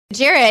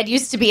Jared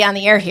used to be on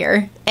the air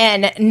here,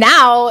 and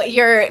now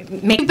you've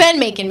been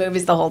making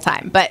movies the whole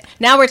time, but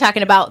now we're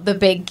talking about The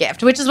Big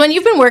Gift, which is one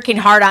you've been working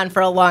hard on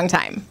for a long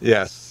time.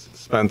 Yes,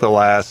 spent the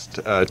last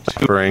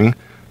spring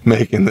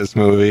making this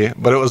movie,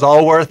 but it was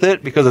all worth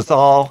it because it's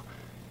all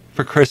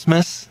for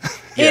Christmas.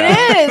 It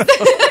is.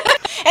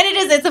 And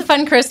it's a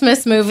fun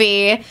Christmas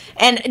movie.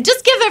 And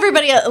just give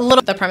everybody a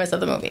little the premise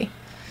of the movie.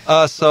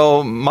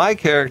 So my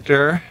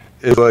character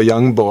is a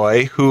young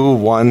boy who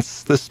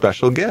wants this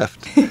special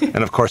gift. And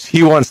of course,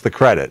 he wants the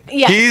credit.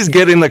 Yes. He's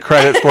getting the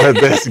credit for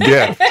this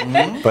gift.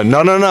 But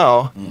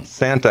no.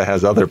 Santa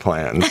has other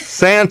plans.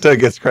 Santa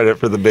gets credit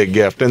for the big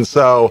gift. And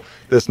so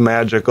this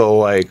magical,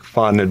 like,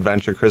 fun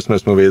adventure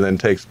Christmas movie then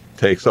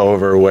takes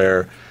over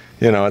where,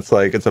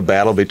 it's a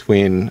battle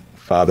between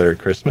Father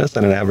Christmas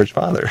and an average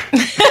father.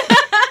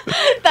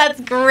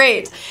 That's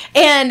great.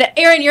 And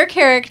Aaron, your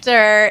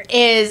character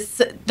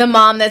is the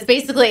mom that's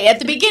basically at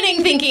the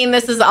beginning thinking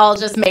this is all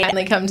just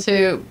mainly come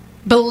to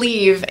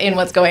believe in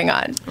what's going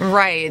on.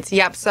 Right.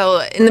 Yep.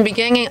 So in the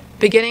beginning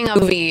of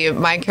the movie,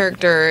 my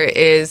character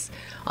is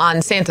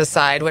on Santa's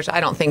side, which I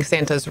don't think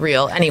Santa's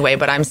real anyway,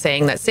 but I'm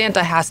saying that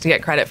Santa has to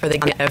get credit for the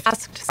gift.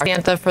 Asked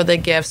Santa for the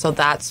gift, so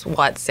that's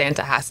what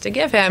Santa has to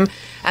give him.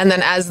 And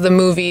then as the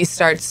movie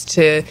starts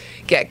to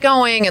get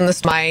going and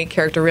my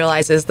character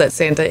realizes that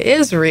Santa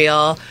is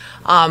real,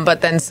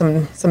 but then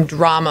some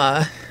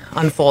drama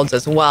unfolds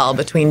as well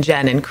between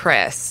Jen and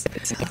Chris.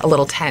 It's a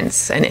little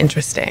tense and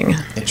interesting.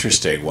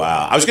 Interesting.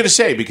 Wow. I was going to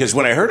say, because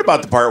when I heard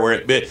about the part where,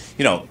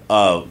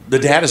 the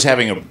dad is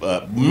having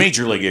a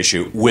major league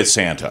issue with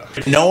Santa,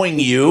 knowing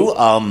you,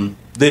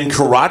 then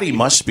karate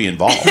must be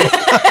involved.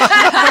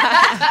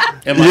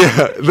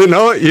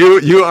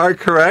 You are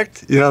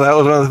correct. That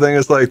was one of the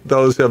things, like,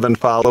 those who have been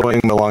following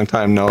a long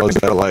time knows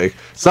that, like,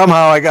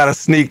 somehow I got to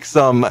sneak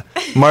some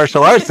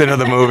martial arts into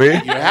the movie.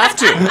 You have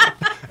to.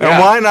 And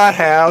why not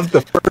have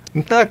the first,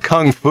 not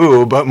kung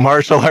fu, but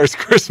martial arts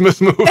Christmas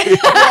movie?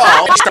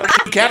 Well,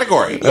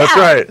 category. That's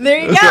right. There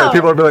you That's go. Right.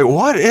 People are like,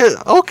 what is?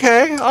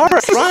 Okay, all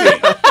right. Right.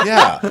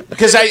 Yeah.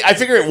 Because I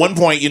figure at one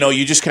point,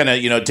 you just kind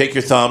of, take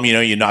your thumb,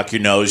 you knock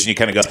your nose, and you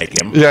kind of go,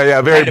 take him. Yeah,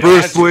 very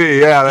Bruce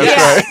Lee. Yeah,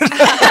 that's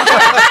right.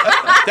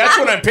 That's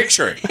what I'm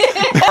picturing.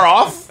 Far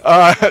off?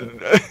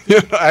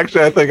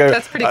 Actually, I think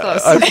That's pretty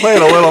close. I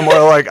played a little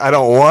more like, I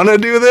don't want to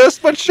do this,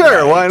 but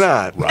sure, why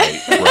not?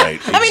 Right.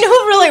 I mean,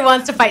 who really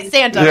wants to fight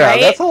Santa, right? Yeah,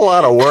 that's a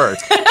lot of work.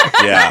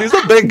 Yeah. He's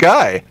a big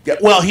guy. Yeah,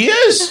 well, he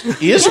is.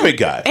 He is a big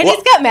guy. And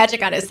he's got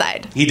magic on his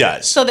side. He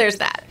does. So there's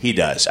that. He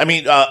does. I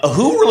mean,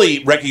 who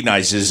really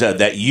recognizes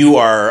that you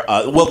are,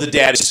 the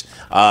dad is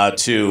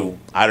to,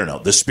 I don't know,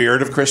 the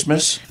spirit of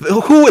Christmas?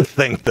 Who would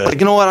think that?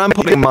 Like,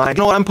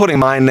 I'm putting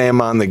my name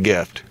on the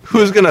gift.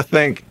 Who's going to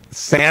think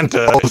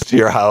Santa goes to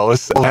your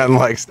house and,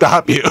 like,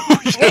 stop you?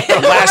 The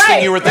last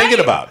thing you were thinking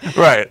about.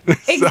 Right.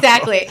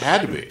 Exactly.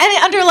 Had to be. And the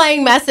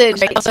underlying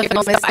message,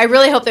 I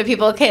really hope that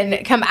people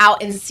can come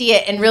out and see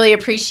it and really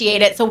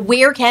appreciate it. So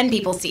where can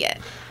people see it?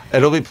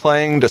 It'll be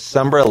playing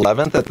December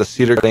 11th at the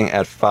Cedar Garden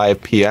at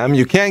 5 p.m.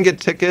 You can get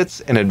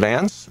tickets in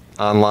advance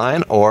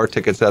online or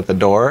tickets at the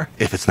door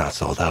if it's not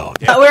sold out.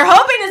 Yeah. We're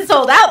hoping it's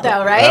sold out,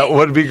 though, right? That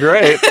would be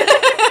great.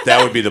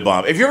 That would be the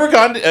bomb. Have you ever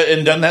gone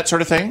and done that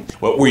sort of thing?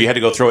 Where you had to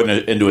go throw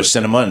it into a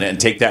cinema and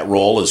take that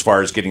role as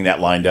far as getting that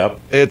lined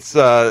up? It's,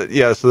 so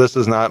this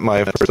is not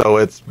my first, so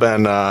it's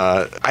been,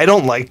 I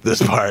don't like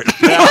this part.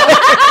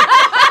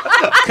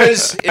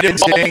 Because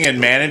it's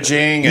and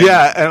managing. And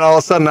and all of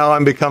a sudden now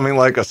I'm becoming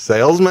like a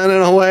salesman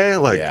in a way.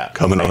 Like,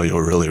 come and you'll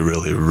really,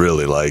 really,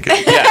 really like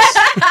it.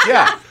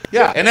 Yes.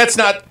 Yeah. And that's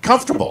not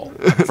comfortable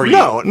for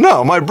you.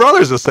 No, my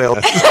brother's a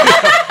salesman.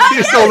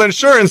 He sold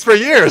insurance for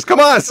years. Come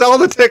on, sell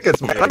the tickets.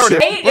 Right,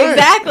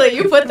 exactly.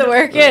 You put the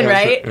work in,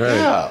 right?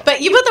 Yeah.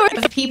 But you put the work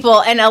with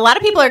people, and a lot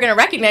of people are going to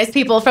recognize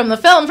people from the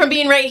film from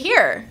being right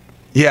here.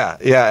 Yeah,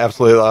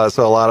 absolutely.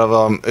 So a lot of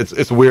them,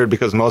 it's weird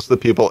because most of the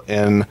people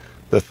in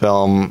the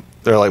film,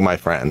 they're like my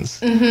friends.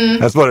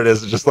 Mm-hmm. That's what it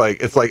is. It's just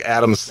like, it's like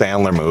Adam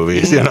Sandler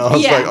movies, It's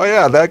like, oh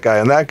yeah, that guy.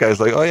 And that guy's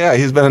like, oh yeah,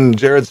 he's been in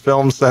Jared's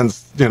films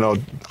since,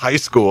 high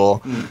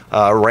school.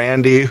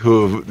 Randy,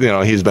 who,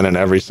 he's been in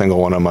every single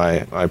one of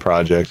my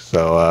projects.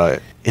 So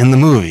in the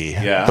movie,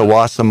 the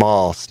Wausau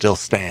Mall still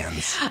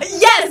stands.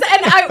 Yes,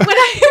 and when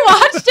I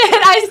watched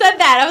it, I said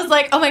that. I was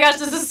like, oh my gosh,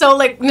 this is so,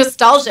 like,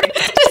 nostalgic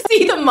to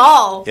see the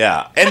mall.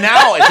 Yeah, and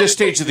now at this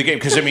stage of the game,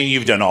 because, I mean,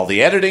 you've done all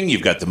the editing,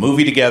 you've got the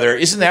movie together.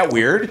 Isn't that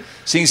weird,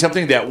 seeing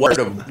something that was,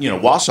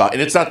 Wausau,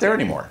 and it's not there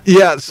anymore?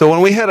 Yeah, so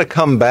when we had to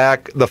come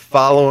back the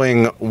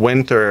following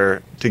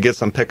winter to get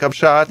some pickup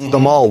shots, the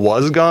mall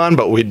was gone,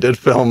 but we did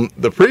film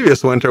the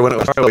previous winter when it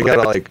was we got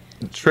to, like,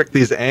 trick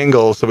these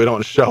angles so we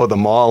don't show the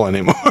mall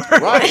anymore.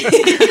 Right.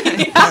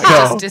 It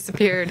just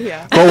disappeared,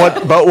 yeah.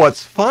 But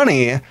what's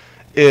funny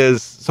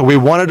is, so we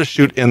wanted to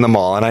shoot in the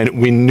mall,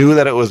 and we knew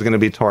that it was going to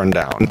be torn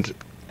down,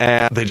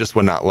 and they just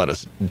would not let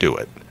us do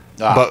it.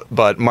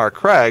 But Mark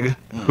Craig,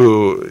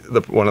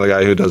 one of the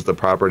guy who does the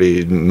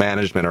property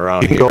management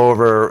around, you go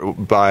over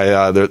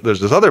by there's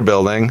this other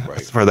building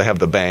where they have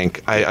the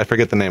bank. I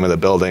forget the name of the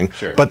building,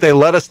 but they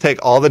let us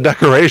take all the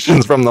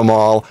decorations from the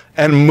mall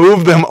and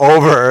move them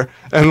over,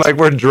 and like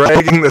we're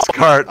dragging this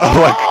cart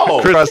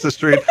across the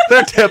street.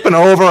 They're tipping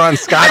over on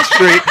Scott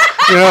Street.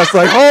 It's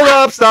like, hold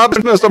up, stop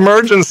this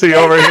emergency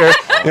over here.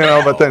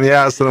 But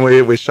then so then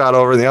we shot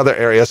over in the other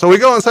area. So we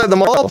go inside the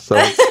mall. So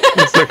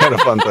it's a kind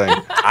of fun thing.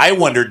 I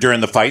wondered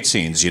during the fight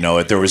scenes,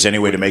 if there was any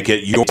way to make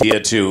it your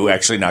idea to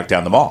actually knock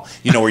down the mall.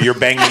 Where you're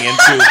banging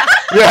into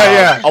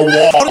a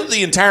wall. How did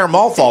the entire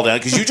mall fall down?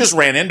 Because you just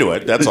ran into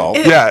it. That's all.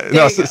 Yeah.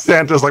 No,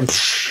 Santa's like,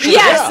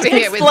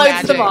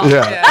 explodes the mall.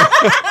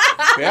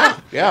 Yeah.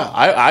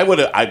 I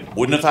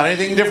wouldn't have thought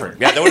anything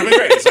different. Yeah, that would have been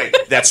great. It's like,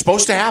 that's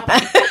supposed to happen.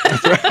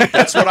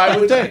 That's what I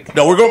would think.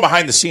 No, we're going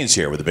behind the scenes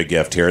here with a big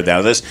gift here.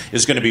 Now, this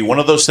is going to be one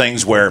of those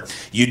things where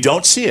you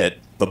don't see it,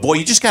 but boy,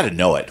 you just got to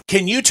know it.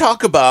 Can you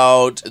talk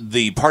about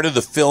the part of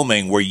the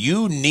filming where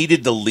you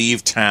needed to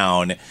leave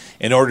town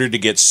in order to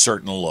get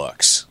certain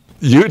looks?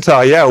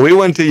 Utah, we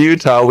went to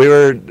Utah. We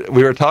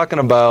were talking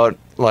about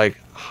like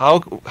how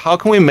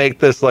can we make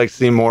this like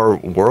seem more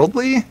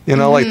worldly?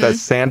 Like that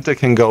Santa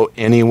can go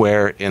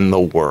anywhere in the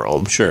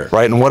world. Sure.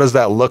 Right? And what does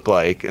that look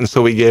like? And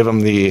so we gave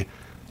him the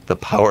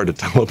power to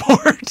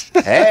teleport.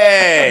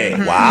 Hey,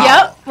 wow.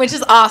 Yep, which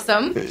is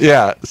awesome.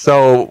 Yeah.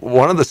 So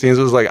one of the scenes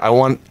was like, I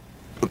want,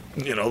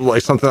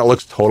 like something that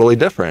looks totally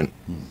different.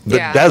 The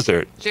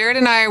desert. Jared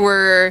and I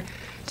were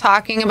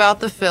talking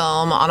about the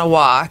film on a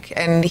walk,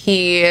 and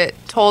he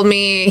told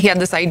me he had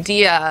this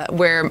idea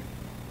where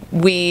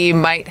we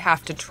might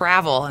have to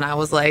travel, and I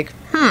was like,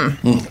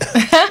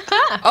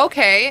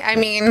 okay, I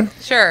mean,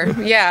 sure,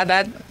 yeah,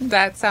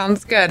 that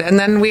sounds good. And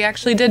then we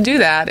actually did do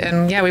that,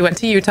 and we went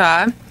to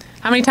Utah.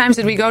 How many times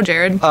did we go,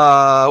 Jared? We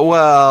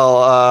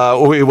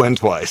went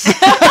twice.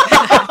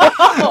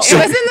 It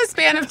was in the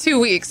span of 2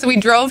 weeks, so we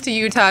drove to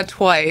Utah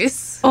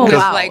twice. Oh, with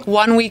wow. like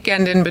 1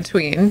 weekend in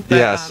between.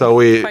 But, so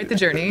we quite the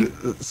journey.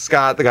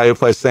 Scott, the guy who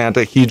plays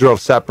Santa, he drove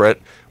separate.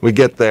 We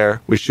get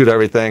there, we shoot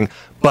everything,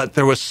 but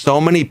there was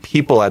so many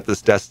people at this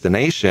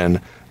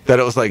destination that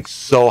it was like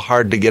so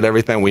hard to get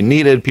everything we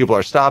needed. People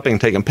are stopping,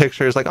 taking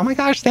pictures, like, oh my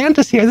gosh,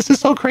 Santa's here. This is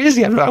so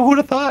crazy. I would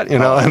have thought,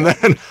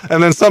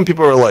 And then some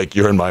people were like,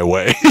 you're in my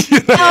way.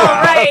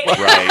 Right.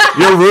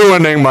 You're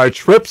ruining my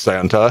trip,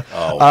 Santa.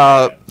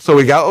 So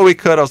we got what we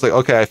could. I was like,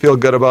 okay, I feel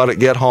good about it.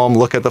 Get home,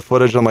 look at the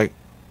footage. I'm like,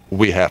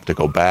 we have to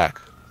go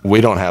back. We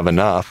don't have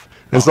enough.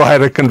 And so I had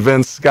to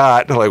convince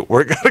Scott, like,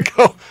 we're going to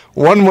go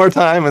one more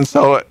time. And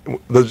so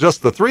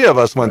just the three of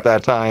us went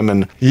that time.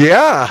 And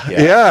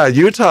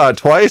Utah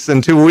twice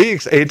in 2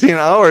 weeks, 18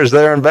 hours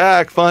there and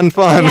back. Fun.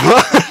 But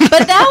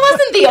that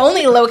wasn't the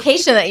only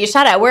location that you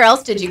shot at. Where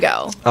else did you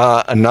go?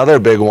 Another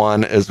big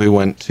one is we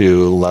went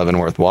to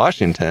Leavenworth,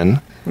 Washington.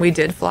 We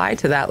did fly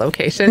to that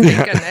location,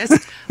 thank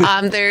goodness.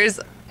 There's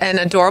an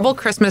adorable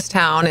Christmas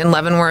town in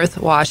Leavenworth,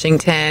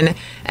 Washington,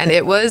 and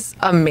it was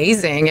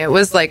amazing. It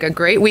was like a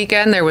great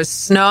weekend. There was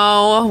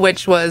snow,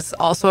 which was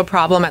also a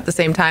problem at the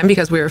same time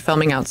because we were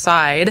filming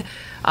outside.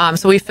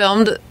 So we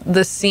filmed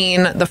the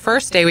scene the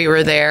first day we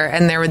were there,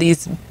 and there were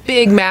these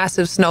big,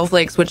 massive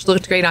snowflakes, which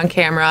looked great on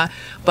camera,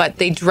 but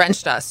they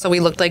drenched us. So we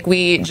looked like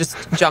we just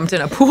jumped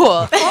in a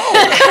pool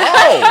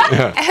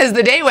as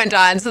the day went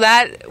on. So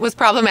that was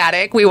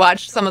problematic. We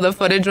watched some of the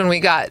footage when we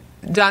got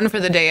done for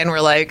the day, and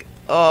we're like,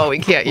 oh, we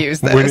can't use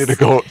this. We need to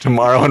go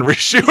tomorrow and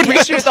reshoot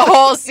the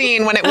whole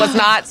scene when it was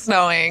not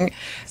snowing.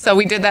 So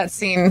we did that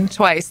scene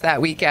twice that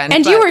weekend.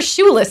 And you were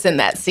shoeless in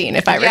that scene,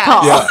 if I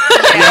recall.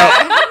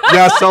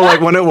 Yeah, so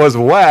like when it was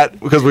wet,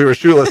 because we were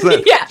shoeless,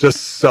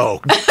 just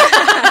soaked.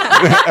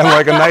 And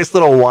like a nice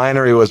little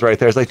winery was right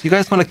there. It's like, do you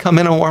guys want to come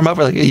in and warm up?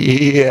 We're like,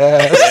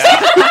 yes.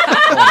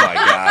 Oh my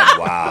God,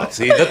 wow.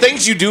 See, the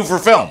things you do for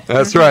film.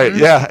 That's right,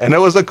 yeah. And it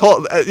was a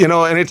cold,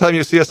 anytime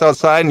you see us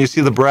outside and you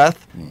see the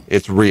breath,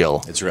 it's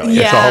real. It's real.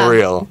 It's all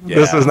real. Yeah.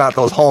 This is not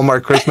those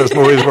Hallmark Christmas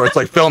movies where it's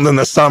like filmed in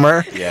the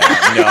summer. Yeah,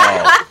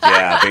 no.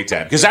 Yeah, big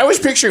time. Because I was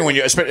picturing when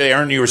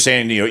Aaron, you were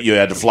saying you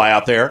had to fly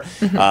out there,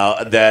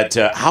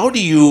 how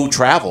do you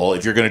travel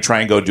if you're going to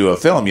try and go do a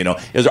film?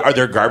 Are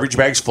there garbage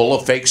bags full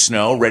of fake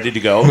snow ready to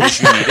go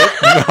if you need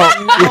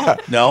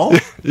it? No?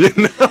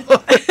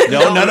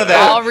 No, none of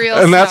that. All real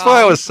and that's snow.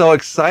 why I was so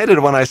excited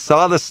when I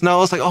saw the snow. I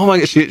was like, oh my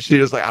gosh. She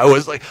was like, I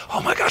was like,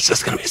 oh my gosh, this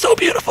is going to be so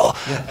beautiful.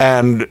 Yeah.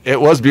 And it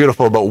was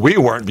beautiful, but we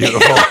weren't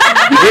beautiful.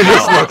 We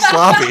just looked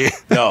sloppy.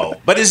 No.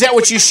 But is that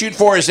what you shoot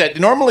for? Is that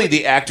normally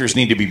the actors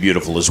need to be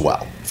beautiful as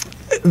well?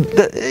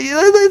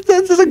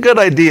 That's a good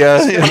idea.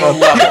 People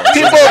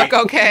look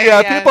okay.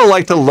 Yeah, people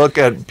like to look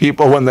at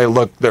people when they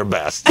look their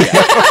best.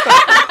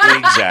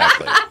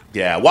 Exactly.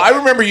 Yeah. Well, I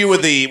remember you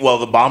with the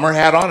bomber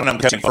hat on, and I'm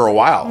cutting for a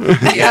while.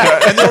 Yeah.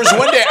 And there was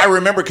one day I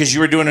remember because you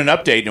were doing an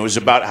update, and it was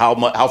about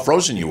how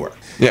frozen you were.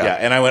 Yeah.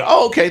 And I went,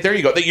 oh, okay, there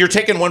you go. You're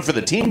taking one for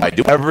the team. I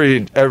do.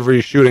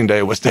 Every shooting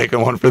day was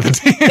taking one for the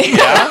team.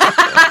 Yeah.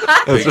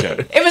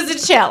 Okay. It was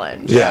a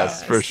challenge.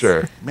 Yes, for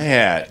sure.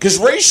 Man, because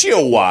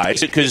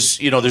ratio-wise, because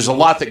there's a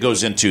lot that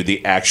goes into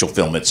the actual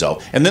film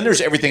itself, and then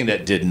there's everything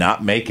that did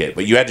not make it,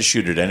 but you had to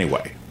shoot it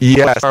anyway.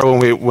 Yeah,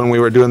 when we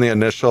were doing the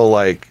initial,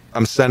 like,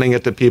 I'm sending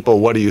it to people,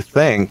 what do you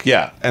think?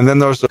 Yeah. And then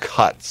there's the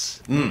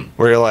cuts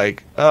where you're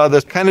like,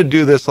 this kind of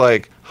do this,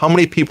 like, how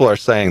many people are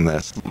saying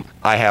this?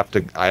 I have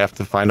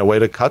to find a way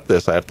to cut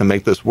this. I have to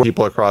make this work.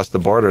 People across the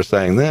board are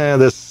saying,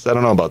 this, I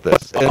don't know about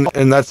this.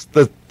 And that's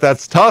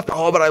tough.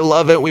 Oh, but I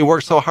love it. We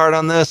worked so hard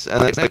on this,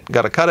 and I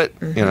got to cut it,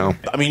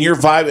 I mean, your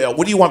vibe,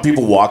 what do you want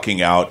people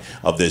walking out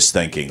of this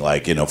thinking,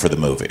 like, for the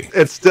movie?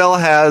 It still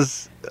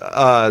has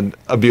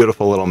a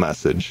beautiful little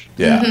message.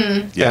 Yeah.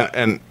 Mm-hmm. Yeah.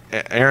 And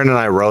Aaron and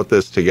I wrote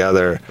this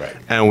together, right.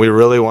 And we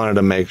really wanted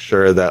to make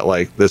sure that,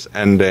 like, this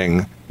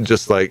ending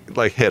just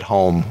like hit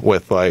home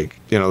with, like,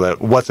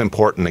 that what's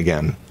important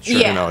again,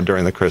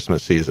 during the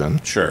Christmas season.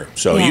 Sure.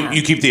 So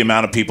you keep the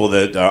amount of people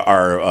that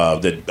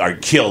are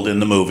killed in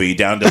the movie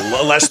down to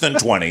less than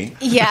 20.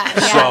 Yeah.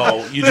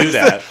 So you do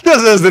that.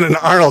 This isn't an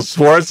Arnold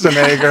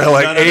Schwarzenegger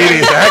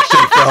 80s action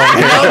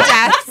film. No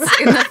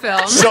deaths in the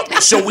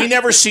film. So we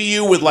never see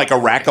you with like a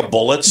rack of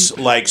bullets,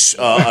 like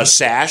a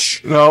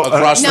sash No,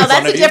 across the front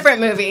that's of a you?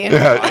 different movie.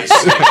 I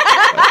see.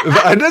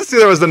 I did see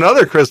there was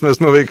another Christmas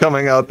movie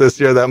coming out this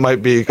year that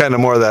might be kind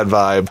of more of that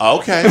vibe.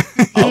 Okay.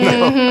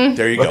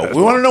 There you go.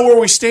 We want to know where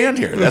we stand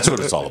here. That's what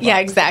it's all about. Yeah,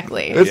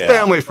 exactly. It's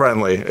family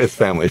friendly. It's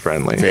family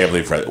friendly.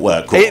 Family friendly.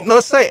 Well, cool.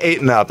 Let's say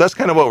 8 and up. That's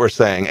kind of what we're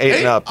saying. 8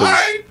 and up. All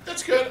right.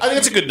 That's good. I think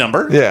it's a good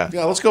number. Yeah.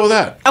 Yeah, let's go with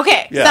that.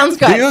 Okay, Yeah. sounds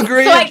good. Do you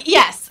agree? So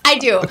yes, I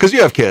do. Because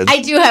you have kids.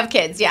 I do have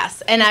kids,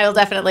 yes, and I will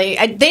definitely.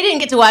 They didn't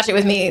get to watch it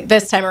with me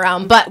this time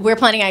around, but we're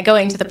planning on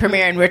going to the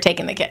premiere, and we're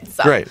taking the kids.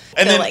 So Great.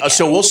 And then,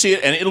 so we'll see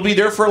it, and it'll be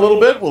there for a little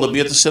bit. Will it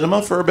be at the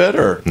cinema for a bit,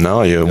 or No,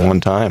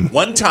 one time.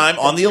 one time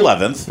on the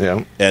 11th?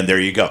 Yeah. And there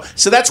you go.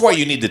 So that's why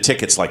you need the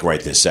tickets, like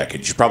right this second.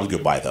 You should probably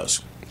go buy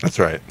those. That's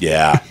right.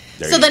 Yeah.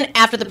 There So you then,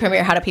 after the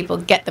premiere, how do people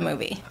get the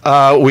movie?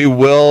 We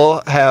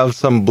will have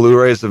some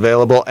Blu-rays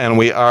available, and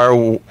we are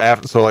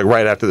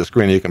right after the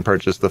screening, you can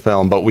purchase the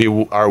film. But we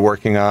are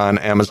working on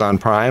Amazon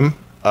Prime,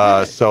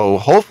 so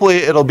hopefully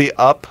it'll be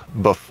up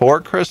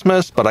before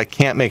Christmas. But I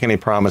can't make any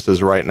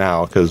promises right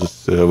now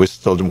because we're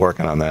still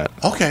working on that.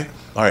 Okay.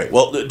 All right.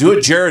 Well, do a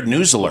Jared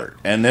news alert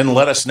and then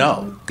let us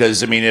know.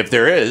 Because, I mean, if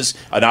there is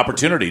an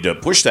opportunity to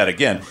push that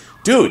again,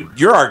 dude,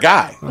 you're our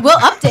guy. We'll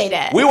update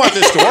it. We want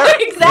this to work.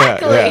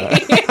 Exactly.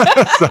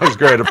 Yeah. Sounds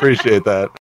great. Appreciate that.